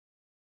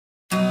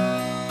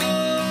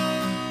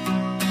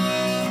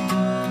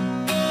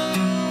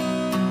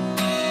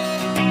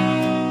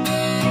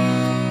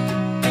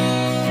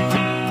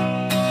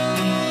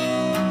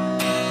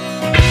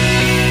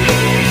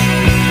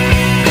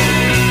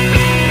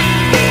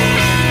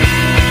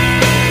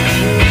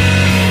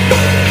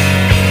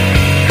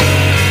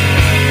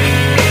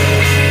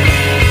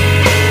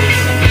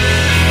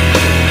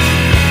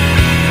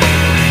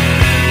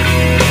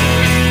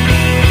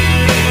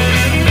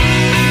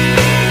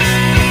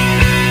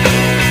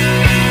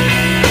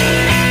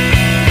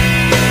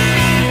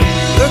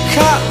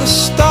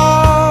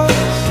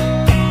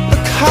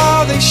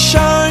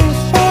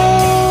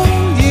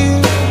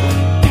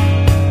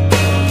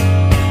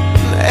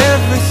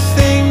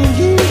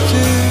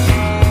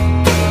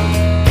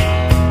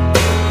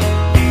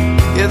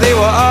they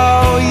were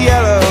all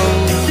yellow.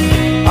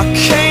 I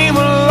came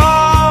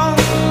along,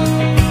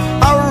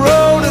 I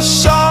wrote a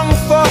song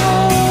for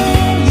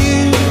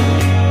you,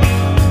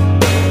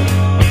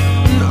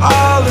 and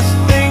all the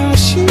things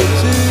you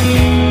do,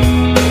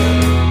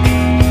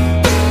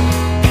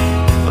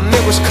 and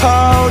it was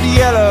called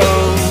Yellow.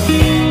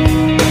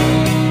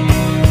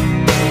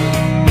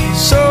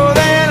 So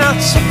then I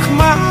took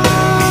my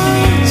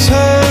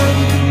turn.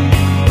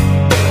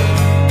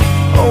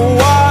 Oh,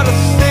 what a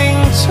thing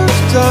to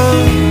have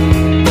done.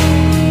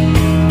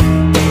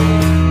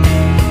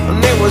 And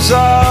it was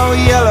all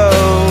yellow.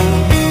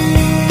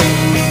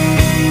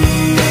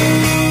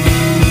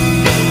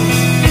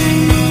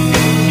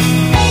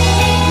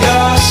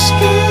 Your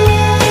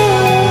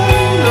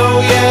skin, oh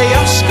yeah,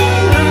 your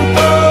skin and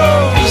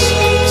bones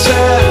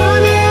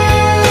turn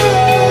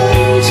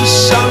into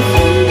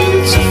something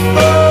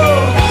beautiful.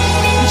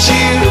 And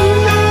you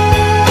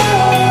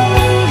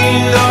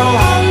know I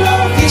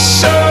love you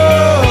so.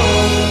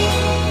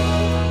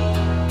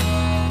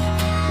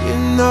 You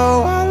know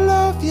I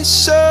love you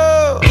so.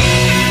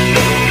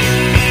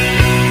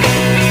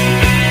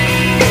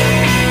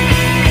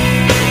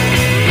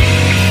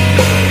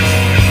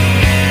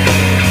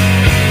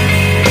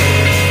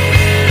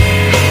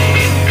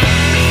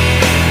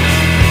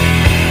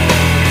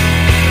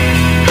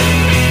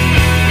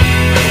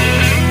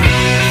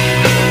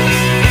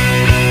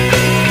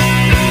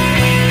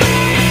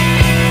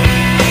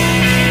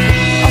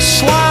 I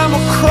swam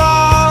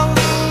across,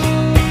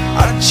 I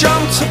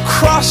jumped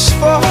across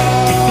for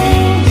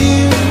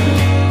you.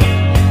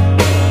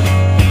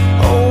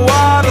 Oh,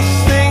 what a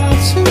thing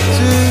to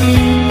do,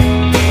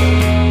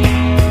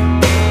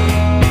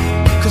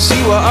 'cause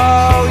you were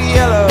all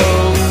yellow.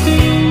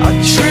 I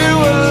drew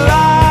a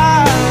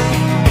line,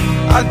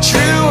 I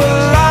drew a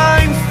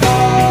line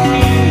for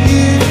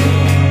you.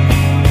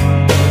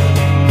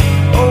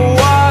 Oh,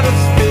 what a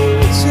thing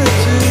to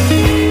do,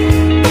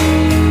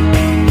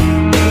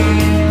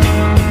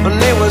 and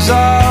it was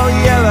all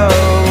yellow.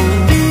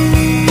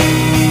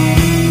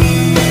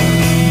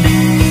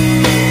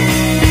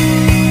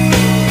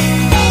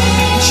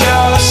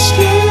 Your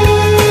skin,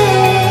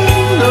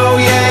 oh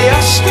yeah,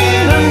 your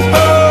skin and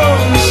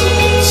bones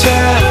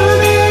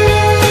turn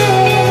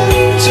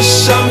into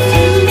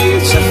something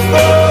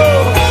beautiful.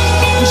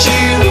 And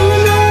you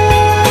know,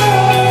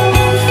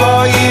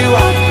 for you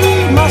I'd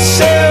bleed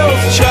myself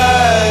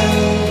dry.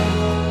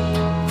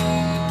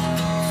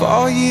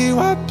 For you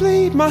I'd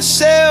bleed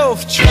myself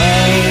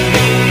dry.